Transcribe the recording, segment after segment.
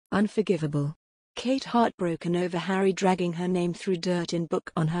Unforgivable. Kate heartbroken over Harry dragging her name through dirt in book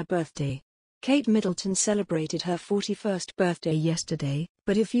on her birthday. Kate Middleton celebrated her 41st birthday yesterday,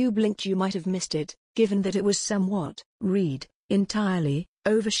 but if you blinked you might have missed it, given that it was somewhat, entirely,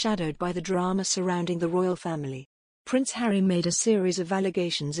 overshadowed by the drama surrounding the royal family. Prince Harry made a series of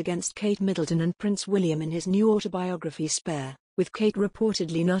allegations against Kate Middleton and Prince William in his new autobiography Spare, with Kate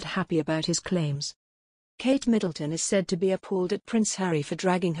reportedly not happy about his claims. Kate Middleton is said to be appalled at Prince Harry for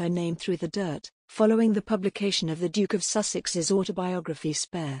dragging her name through the dirt, following the publication of the Duke of Sussex's autobiography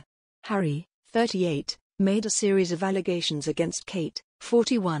Spare. Harry, 38, made a series of allegations against Kate,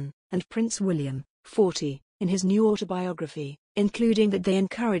 41, and Prince William, 40, in his new autobiography, including that they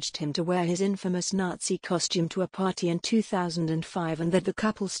encouraged him to wear his infamous Nazi costume to a party in 2005 and that the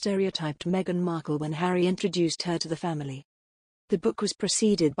couple stereotyped Meghan Markle when Harry introduced her to the family. The book was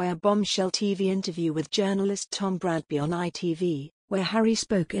preceded by a bombshell TV interview with journalist Tom Bradby on ITV, where Harry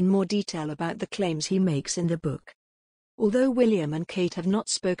spoke in more detail about the claims he makes in the book. Although William and Kate have not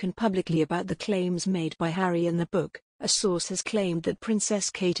spoken publicly about the claims made by Harry in the book, a source has claimed that Princess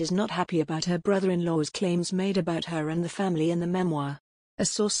Kate is not happy about her brother-in-law's claims made about her and the family in the memoir. A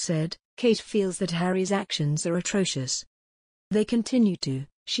source said, Kate feels that Harry's actions are atrocious. They continue to.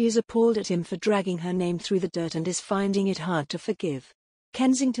 She is appalled at him for dragging her name through the dirt and is finding it hard to forgive.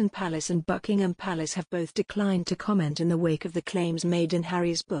 Kensington Palace and Buckingham Palace have both declined to comment in the wake of the claims made in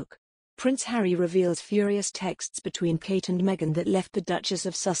Harry's book. Prince Harry reveals furious texts between Kate and Meghan that left the Duchess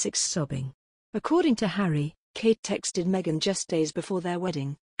of Sussex sobbing. According to Harry, Kate texted Meghan just days before their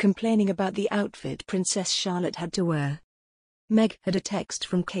wedding, complaining about the outfit Princess Charlotte had to wear. Meg had a text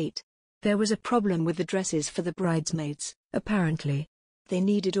from Kate. There was a problem with the dresses for the bridesmaids, apparently. They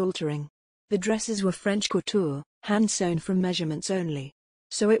needed altering. The dresses were French couture, hand-sewn from measurements only.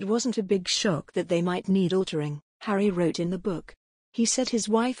 So it wasn't a big shock that they might need altering, Harry wrote in the book. He said his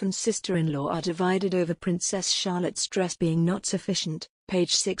wife and sister-in-law are divided over Princess Charlotte's dress being not sufficient,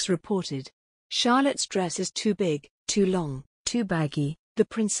 Page 6 reported. Charlotte's dress is too big, too long, too baggy. The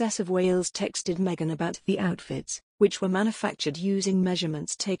Princess of Wales texted Meghan about the outfits, which were manufactured using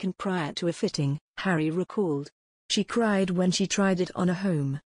measurements taken prior to a fitting, Harry recalled. She cried when she tried it on a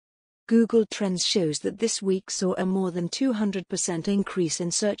home. Google Trends shows that this week saw a more than 200% increase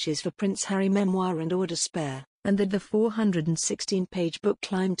in searches for Prince Harry memoir and order Spare, and that the 416-page book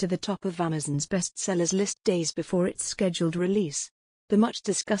climbed to the top of Amazon's bestsellers list days before its scheduled release. The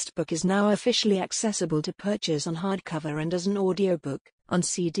much-discussed book is now officially accessible to purchase on hardcover and as an audiobook, on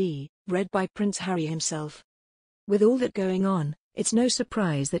CD, read by Prince Harry himself. With all that going on, it's no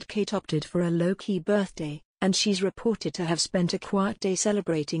surprise that Kate opted for a low-key birthday, and she's reported to have spent a quiet day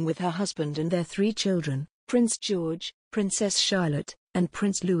celebrating with her husband and their 3 children, Prince George, Princess Charlotte, and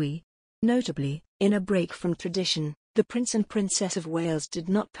Prince Louis. Notably, in a break from tradition, the Prince and Princess of Wales did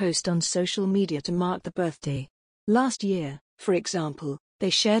not post on social media to mark the birthday. Last year, for example,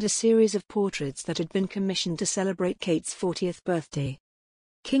 they shared a series of portraits that had been commissioned to celebrate Kate's 40th birthday.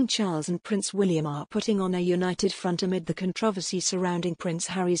 King Charles and Prince William are putting on a united front amid the controversy surrounding Prince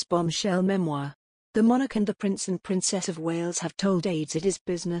Harry's bombshell memoir. The monarch and the Prince and Princess of Wales have told aides it is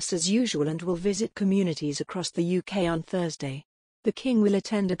business as usual and will visit communities across the UK on Thursday. The King will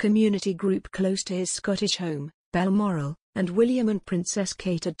attend a community group close to his Scottish home, Balmoral, and William and Princess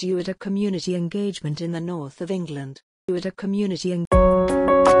Kate are due at a community engagement in the north of England.